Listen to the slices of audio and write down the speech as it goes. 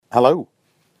Hello.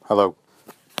 Hello.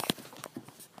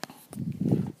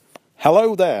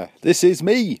 Hello there. This is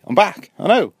me. I'm back. I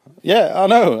know. Yeah, I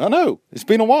know. It's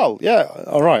been a while. Yeah,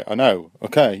 all right, I know.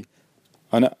 Okay.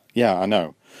 I know. Yeah, I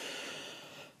know.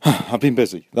 I've been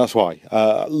busy. That's why.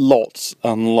 Lots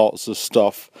and lots of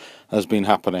stuff has been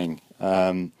happening.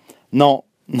 Not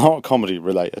comedy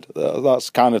related. That's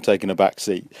kind of taken a back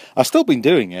seat. I've still been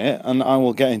doing it, and I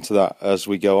will get into that as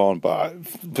we go on.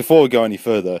 But before we go any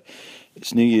further,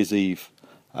 it's New Year's Eve,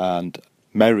 and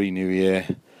Merry New Year.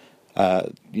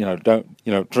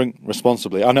 Don't drink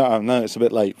responsibly. I know it's a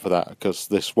bit late for that because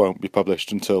this won't be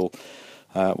published until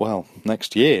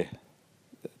next year,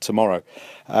 tomorrow.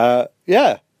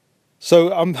 Yeah.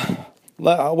 So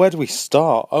where do we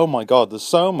start? Oh my God, there's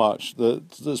so much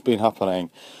that's been happening.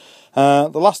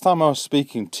 The last time I was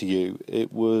speaking to you,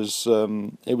 it was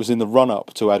in the run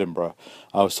up to Edinburgh.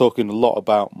 I was talking a lot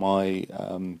about my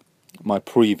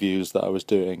previews that I was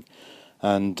doing,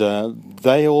 and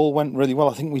they all went really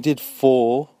well. I think we did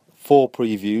four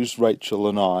previews, Rachel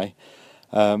and I,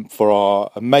 for our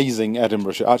amazing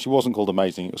Edinburgh show. Actually, it wasn't called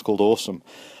Amazing; it was called Awesome,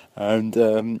 and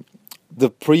the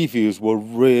previews were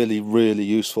really, really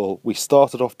useful. We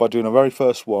started off by doing a very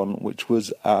first one, which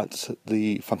was at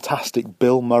the fantastic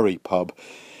Bill Murray pub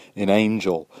in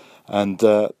Angel, and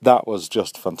that was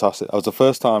just fantastic. That was the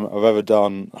first time I've ever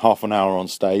done half an hour on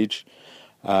stage.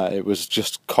 It was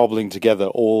just cobbling together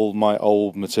all my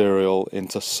old material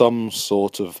into some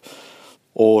sort of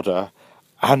order,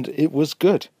 and it was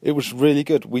good. It was really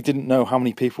good. We didn't know how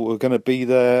many people were going to be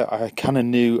there. I kind of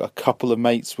knew a couple of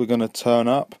mates were going to turn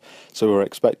up, so we were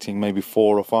expecting maybe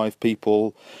 4 or 5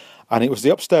 people. And it was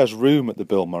the upstairs room at the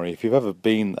Bill Murray. If you've ever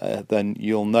been there, then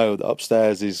you'll know that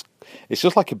upstairs it's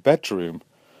just like a bedroom,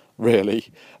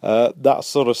 really. That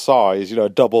sort of size, a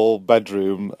double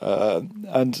bedroom,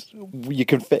 and you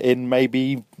can fit in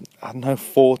maybe,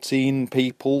 14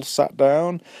 people sat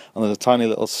down, and there's a tiny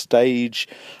little stage,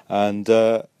 and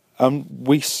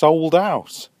we sold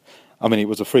out. I mean, it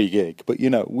was a free gig, but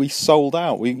we sold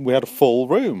out. We had a full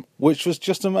room, which was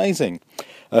just amazing.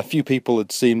 A few people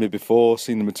had seen me before,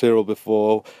 seen the material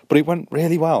before, but it went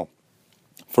really well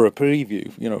for a preview,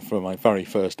 for my very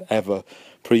first ever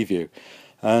preview.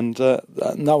 And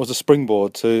that was a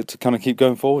springboard to kind of keep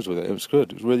going forwards with it. It was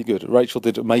good. It was really good. Rachel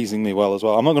did amazingly well as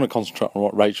well. I'm not going to concentrate on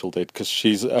what Rachel did because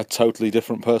she's a totally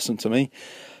different person to me.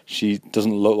 She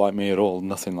doesn't look like me at all,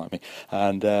 nothing like me.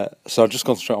 And so I'll just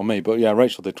concentrate on me. But yeah,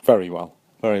 Rachel did very well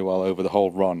over the whole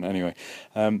run anyway.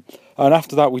 And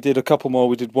after that, we did a couple more.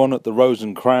 We did one at the Rose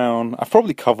and Crown. I've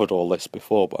probably covered all this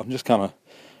before, but I'm just kind of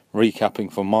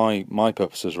recapping for my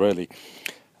purposes, really.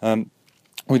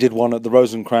 We did one at the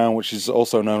Rose and Crown, which is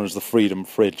also known as the Freedom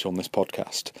Fridge on this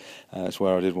podcast. It's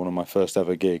where I did one of my first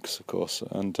ever gigs, of course,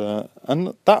 and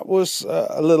that was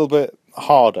a little bit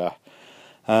harder.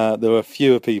 There were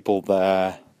fewer people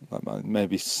there,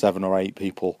 maybe 7 or 8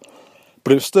 people,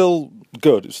 but it was still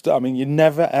good. You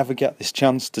never ever get this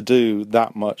chance to do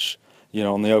that much,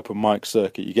 on the open mic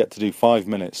circuit. You get to do 5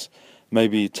 minutes,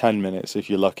 maybe 10 minutes if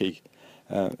you're lucky.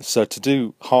 So to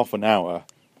do half an hour,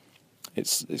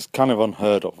 it's kind of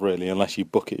unheard of, really, unless you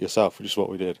book it yourself, which is what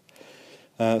we did.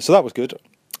 So that was good.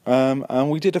 And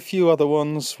we did a few other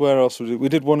ones. Where else we did? We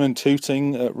did one in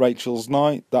Tooting at Rachel's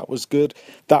night. That was good.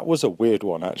 That was a weird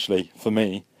one, actually, for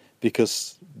me,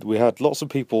 because we had lots of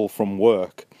people from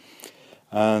work,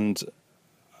 and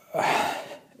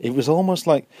it was almost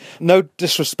like, no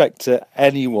disrespect to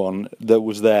anyone that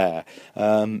was there,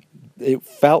 it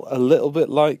felt a little bit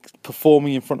like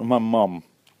performing in front of my mum.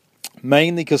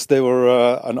 Mainly because they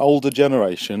were an older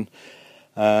generation,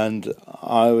 and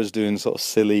I was doing sort of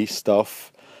silly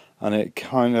stuff, and I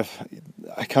kind of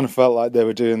felt like they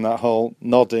were doing that whole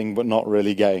nodding but not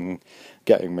really getting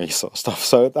me sort of stuff.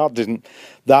 So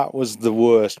that was the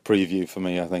worst preview for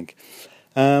me, I think.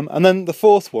 And then the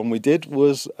fourth one we did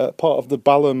was part of the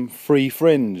Balham Free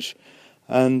Fringe,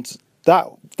 and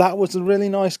that was a really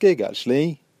nice gig,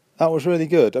 actually. That was really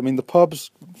good. I mean, the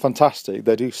pub's fantastic.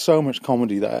 They do so much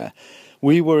comedy there.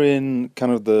 We were in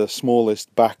kind of the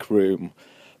smallest back room,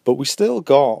 but we still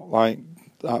got I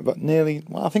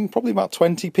think probably about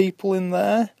 20 people in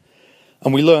there.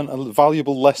 And we learned a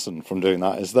valuable lesson from doing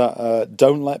that, is that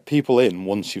don't let people in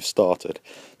once you've started.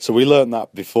 So we learned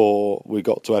that before we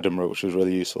got to Edinburgh, which was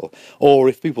really useful. Or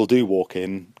if people do walk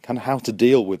in, kind of how to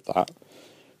deal with that.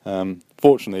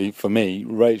 Fortunately for me,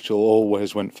 Rachel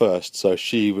always went first, so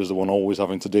she was the one always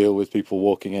having to deal with people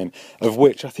walking in, of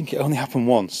which I think it only happened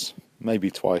once, maybe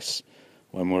twice,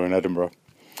 when we were in Edinburgh.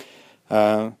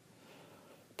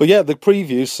 But yeah, the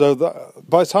previews, so that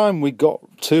by the time we got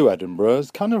to Edinburgh, I was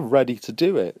kind of ready to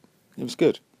do it. It was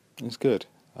good.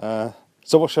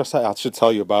 So what should I say? I should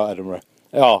tell you about Edinburgh.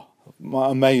 Oh,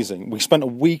 amazing. We spent a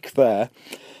week there,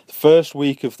 the first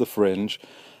week of the Fringe,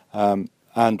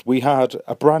 and we had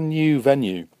a brand new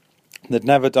venue. They'd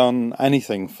never done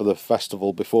anything for the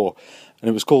festival before, and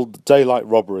it was called Daylight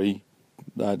Robbery,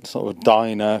 sort of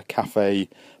diner, cafe,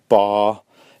 bar.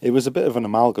 It was a bit of an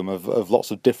amalgam of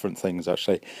lots of different things,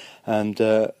 actually. And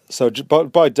so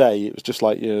by day, it was just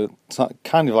like, it's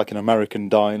kind of like an American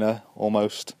diner,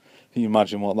 almost. Can you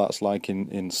imagine what that's like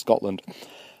in Scotland?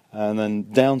 And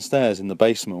then downstairs in the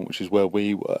basement, which is where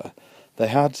we were, they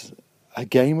had a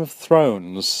Game of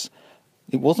Thrones.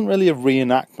 It wasn't really a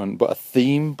reenactment, but a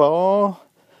theme bar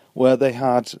where they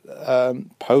had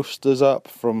posters up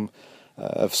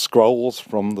of scrolls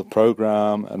from the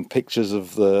programme and pictures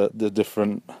of the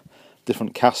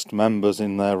different cast members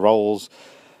in their roles.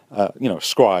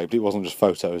 Scribed. It wasn't just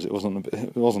photos. It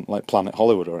wasn't like Planet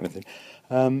Hollywood or anything.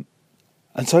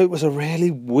 And so it was a really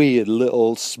weird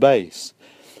little space,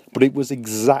 but it was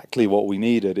exactly what we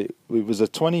needed. It was a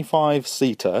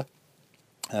 25-seater,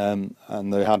 and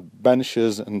they had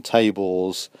benches and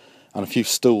tables and a few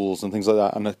stools and things like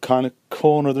that, and a kind of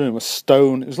corner of the room, a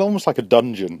stone. It was almost like a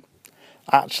dungeon.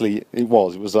 Actually, it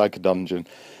was like a dungeon.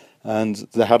 And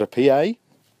they had a PA,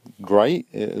 great,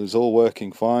 it was all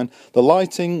working fine. The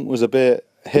lighting was a bit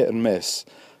hit and miss.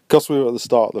 Because we were at the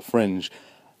start of the Fringe,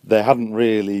 they hadn't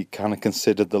really kind of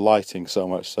considered the lighting so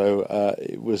much, so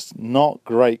it was not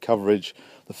great coverage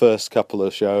the first couple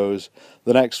of shows.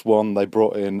 The next one they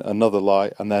brought in another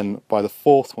light, and then by the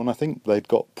fourth one I think they'd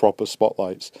got proper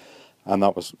spotlights, and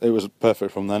it was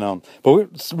perfect from then on. But we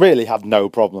really had no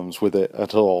problems with it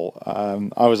at all.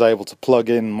 I was able to plug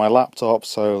in my laptop,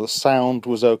 so the sound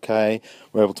was okay.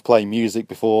 We were able to play music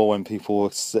before when people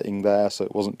were sitting there, so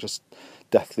it wasn't just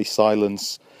deathly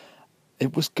silence.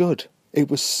 It was good. It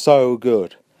was so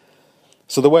good.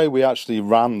 So the way we actually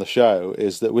ran the show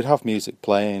is that we'd have music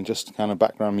playing, just kind of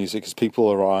background music as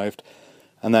people arrived,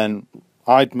 and then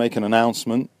I'd make an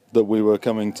announcement that we were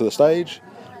coming to the stage.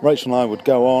 Rachel and I would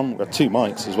go on. We had 2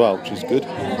 mics as well, which is good.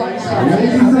 Ladies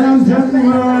and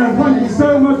gentlemen, thank you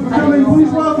so much for coming.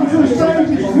 Please welcome to the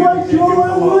stage Rachel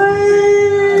and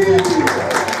Lee!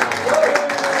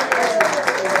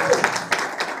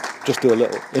 Just do a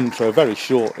little intro, very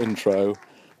short intro,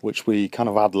 which we kind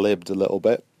of ad-libbed a little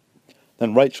bit.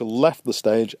 Then Rachel left the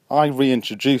stage. I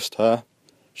reintroduced her.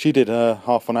 She did her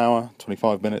half an hour,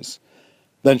 25 minutes.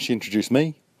 Then she introduced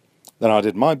me. Then I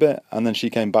did my bit, and then she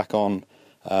came back on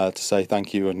to say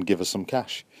thank you and give us some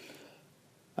cash.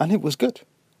 And it was good.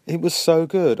 It was so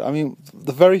good. I mean,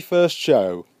 the very first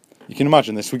show, you can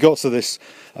imagine this, we got to this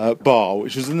bar,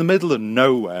 which was in the middle of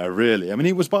nowhere, really. I mean,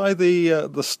 it was by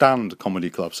the Stand Comedy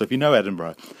Club, so if you know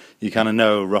Edinburgh, you kind of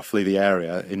know roughly the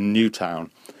area in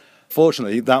Newtown.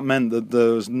 Fortunately, that meant that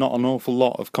there was not an awful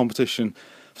lot of competition,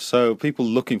 so people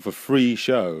looking for free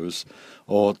shows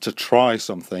or to try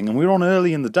something, and we were on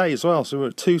early in the day as well, so we were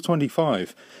at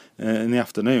 2:25 in the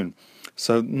afternoon.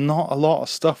 So not a lot of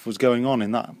stuff was going on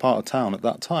in that part of town at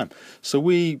that time. So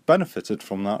we benefited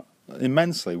from that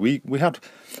immensely. We had,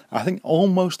 I think,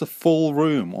 almost a full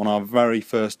room on our very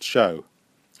first show.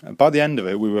 By the end of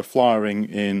it, we were flyering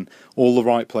in all the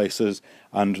right places,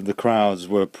 and the crowds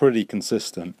were pretty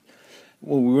consistent.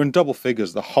 Well, we were in double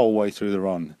figures the whole way through the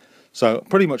run, so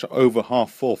pretty much over half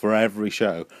full for every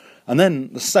show. And then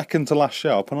the second to last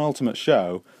show, penultimate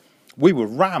show, we were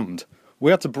rammed. We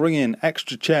had to bring in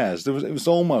extra chairs. It was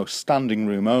almost standing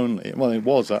room only. Well, it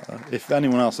was. If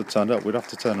anyone else had turned up, we'd have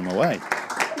to turn them away.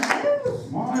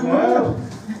 Hello.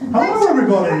 Hello,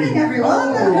 everybody. Good morning,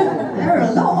 everyone. There are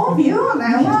a lot of you, aren't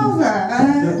there? Well,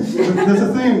 There's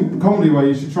a thing in comedy where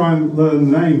you should try and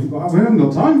learn the names, but we haven't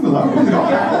got time for that.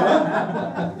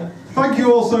 Thank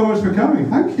you all so much for coming.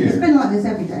 Thank you. It's been like this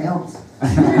every day, Ops.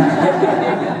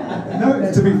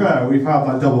 No, to be fair, we've had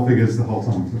like double figures the whole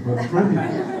time. So that's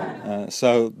brilliant.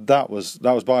 So that was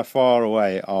by far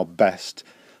away our best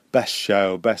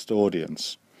show, best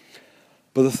audience.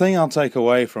 But the thing I'll take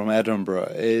away from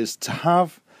Edinburgh is to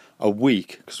have a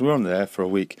week, because we were on there for a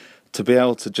week, to be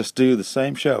able to just do the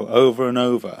same show over and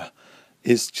over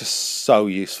is just so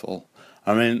useful.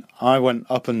 I mean, I went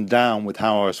up and down with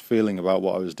how I was feeling about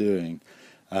what I was doing.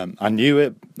 I knew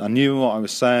it. I knew what I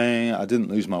was saying. I didn't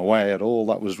lose my way at all.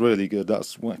 That was really good.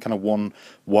 That's kind of one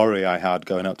worry I had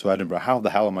going up to Edinburgh. How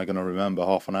the hell am I going to remember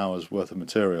half an hour's worth of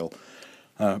material?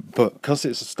 But because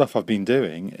it's stuff I've been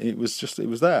doing, it was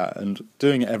there. And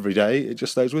doing it every day, it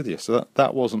just stays with you. So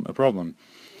that wasn't a problem.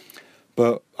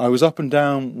 But I was up and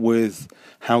down with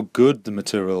how good the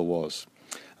material was.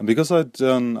 And because I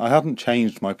hadn't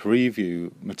changed my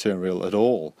preview material at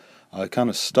all, I kind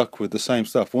of stuck with the same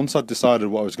stuff. Once I'd decided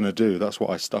what I was going to do, that's what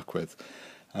I stuck with.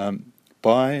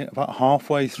 By about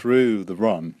halfway through the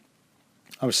run,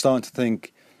 I was starting to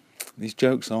think, these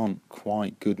jokes aren't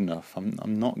quite good enough.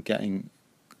 I'm not getting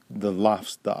the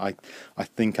laughs that I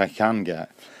think I can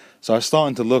get. So I was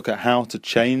starting to look at how to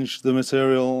change the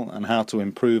material and how to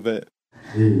improve it.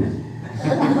 The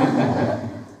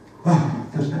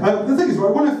thing is,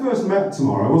 right, when I first met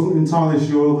Tamara, I wasn't entirely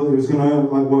sure that it was going to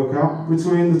work out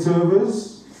between the two of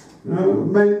us.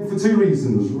 For two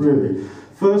reasons, really.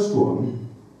 First one,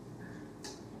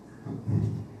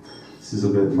 this is a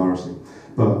bit embarrassing,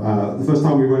 but the first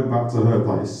time we went back to her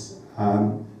place,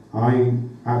 I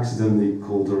accidentally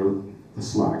called her a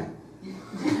slag.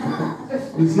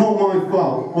 It's not my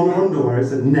fault. On her underwear it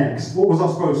said next. What was I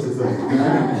supposed to think?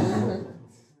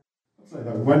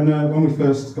 When we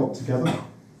first got together,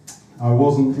 I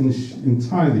wasn't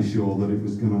entirely sure that it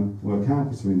was going to work out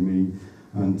between me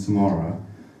and Tamara,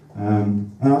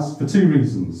 and that's for two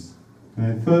reasons.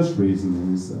 First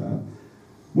reason is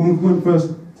when we went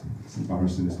first. It's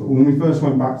embarrassing this, but when we first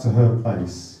went back to her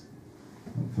place,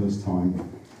 that first time,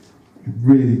 I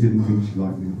really didn't think she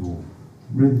liked me at all.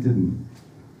 Really didn't.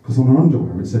 Because on her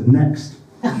underwear it said next.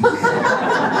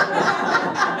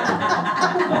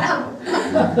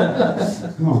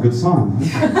 Not a good sign,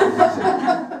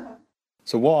 right?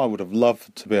 So what I would have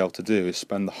loved to be able to do is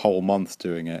spend the whole month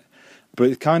doing it. But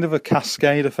it's kind of a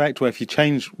cascade effect where if you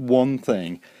change one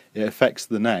thing, it affects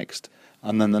the next,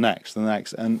 and then the next, and the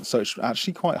next. And so it's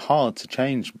actually quite hard to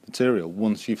change material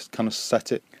once you've kind of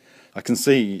set it. I can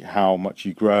see how much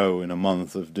you grow in a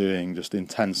month of doing just an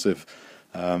intensive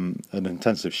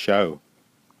show,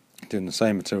 doing the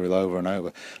same material over and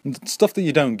over, and stuff that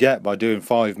you don't get by doing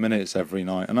 5 minutes every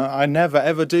night. And I never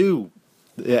ever do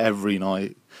it every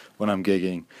night when I'm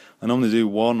gigging. I normally do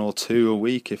 1 or 2 a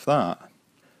week, if that.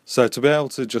 So to be able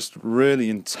to just really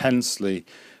intensely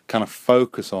kind of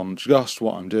focus on just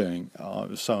what I'm doing, it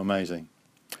was so amazing.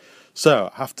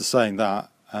 So after saying that,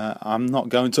 I'm not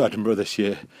going to Edinburgh this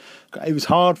year. It was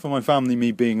hard for my family,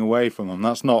 me being away from them.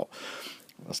 That's not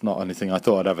anything I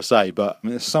thought I'd ever say, but I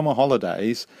mean, it's summer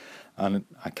holidays, and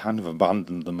I kind of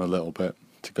abandoned them a little bit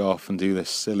to go off and do this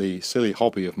silly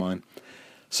hobby of mine.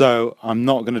 So I'm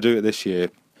not going to do it this year.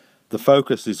 The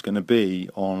focus is going to be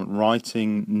on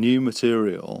writing new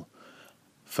material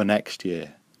for next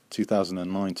year,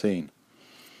 2019.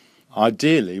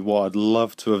 Ideally, what I'd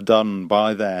love to have done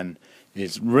by then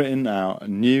is written out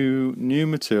new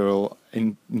material,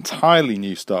 entirely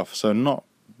new stuff, so not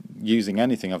using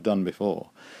anything I've done before,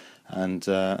 and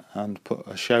put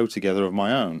a show together of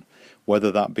my own,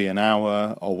 whether that be an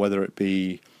hour or whether it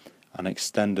be an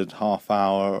extended half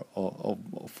hour or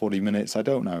 40 minutes. I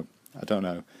don't know.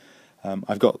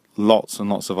 I've got lots and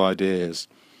lots of ideas,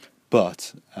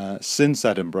 but since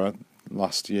Edinburgh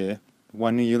last year,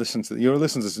 when you're listening to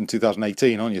this in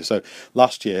 2018, aren't you? So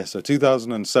last year, so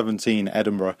 2017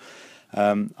 Edinburgh,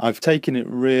 I've taken it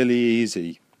really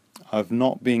easy. I've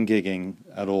not been gigging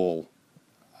at all.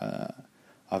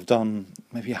 I've done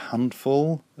maybe a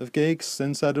handful of gigs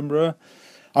since Edinburgh.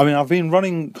 I mean, I've been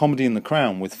running Comedy in the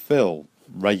Crown with Phil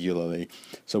regularly.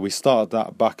 So we started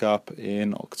that back up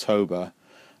in October,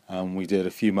 and we did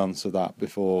a few months of that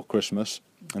before Christmas,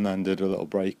 and then did a little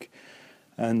break.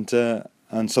 And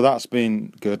so that's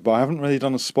been good, but I haven't really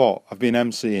done a spot. I've been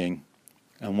emceeing,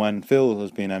 and when Phil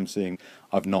has been emceeing,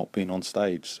 I've not been on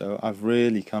stage. So I've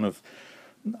really kind of,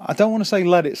 I don't want to say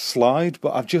let it slide,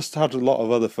 but I've just had a lot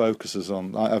of other focuses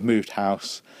on. I've moved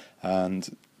house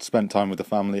and spent time with the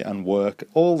family and work.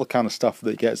 All the kind of stuff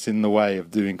that gets in the way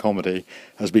of doing comedy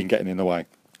has been getting in the way.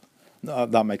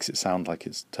 That makes it sound like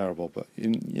it's terrible, but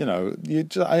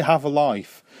I have a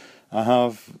life. I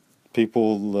have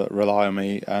people that rely on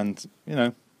me, and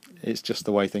it's just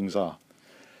the way things are.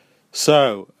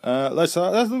 So let's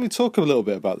talk a little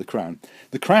bit about the Crown.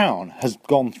 The Crown has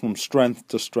gone from strength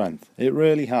to strength. It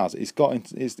really has.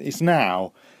 It's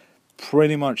now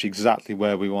pretty much exactly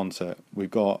where we want it.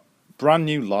 We've got brand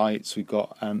new lights. We've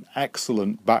got an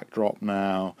excellent backdrop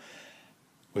now.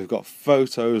 We've got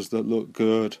photos that look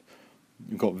good.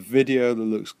 We've got video that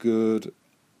looks good.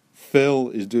 Phil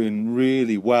is doing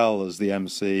really well as the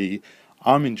MC.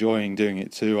 I'm enjoying doing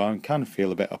it too. I kind of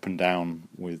feel a bit up and down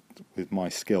with my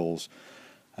skills,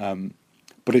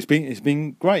 but it's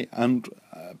been great, and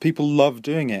people love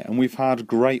doing it, and we've had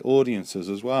great audiences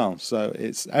as well. So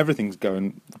everything's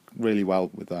going really well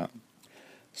with that.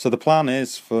 So the plan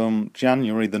is from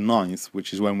January the 9th,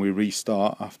 which is when we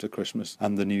restart after Christmas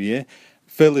and the New Year.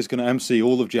 Phil is going to MC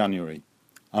all of January,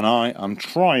 and I am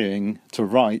trying to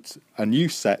write a new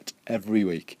set every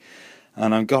week.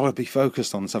 and I've got to be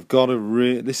focused on this. I've got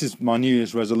to this is my New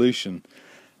Year's resolution,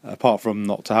 apart from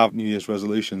not to have New Year's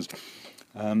resolutions.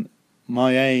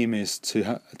 My aim is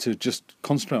to just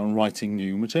concentrate on writing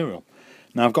new material.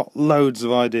 Now, I've got loads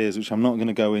of ideas which I'm not going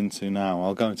to go into now.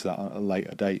 I'll go into that at a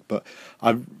later date. But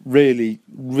I really,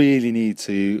 really need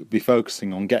to be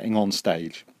focusing on getting on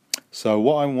stage. So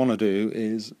what I want to do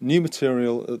is new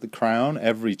material at the Crown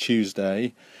every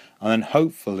Tuesday, and then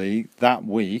hopefully that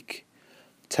week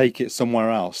take it somewhere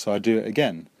else. So I do it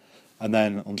again. And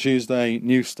then on Tuesday,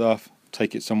 new stuff,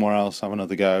 take it somewhere else, have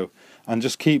another go. And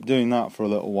just keep doing that for a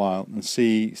little while and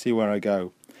see where I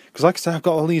go. Because like I say, I've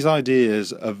got all these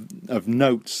ideas of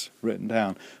notes written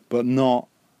down, but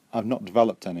I've not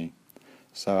developed any.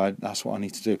 So that's what I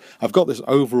need to do. I've got this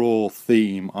overall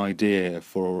theme idea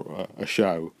for a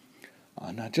show,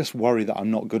 and I just worry that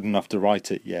I'm not good enough to write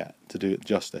it yet, to do it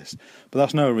justice. But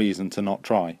that's no reason to not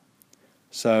try.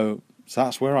 So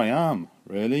that's where I am,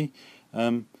 really.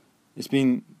 It's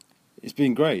been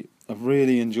great. I've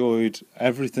really enjoyed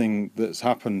everything that's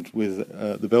happened with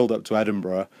the build-up to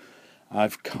Edinburgh.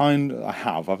 I've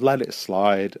let it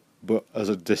slide, but as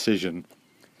a decision.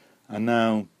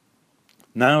 And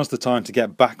now's the time to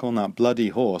get back on that bloody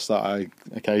horse that I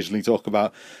occasionally talk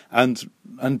about and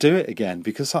do it again,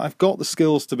 because I've got the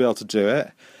skills to be able to do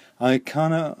it. I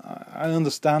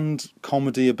understand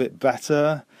comedy a bit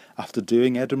better after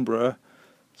doing Edinburgh.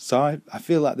 So I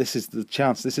feel like this is the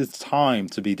chance, this is the time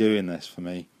to be doing this for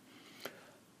me.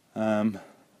 So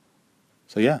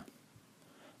yeah,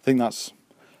 I think that's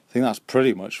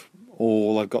pretty much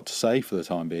all I've got to say for the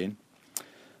time being.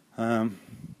 How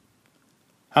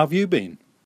have you been?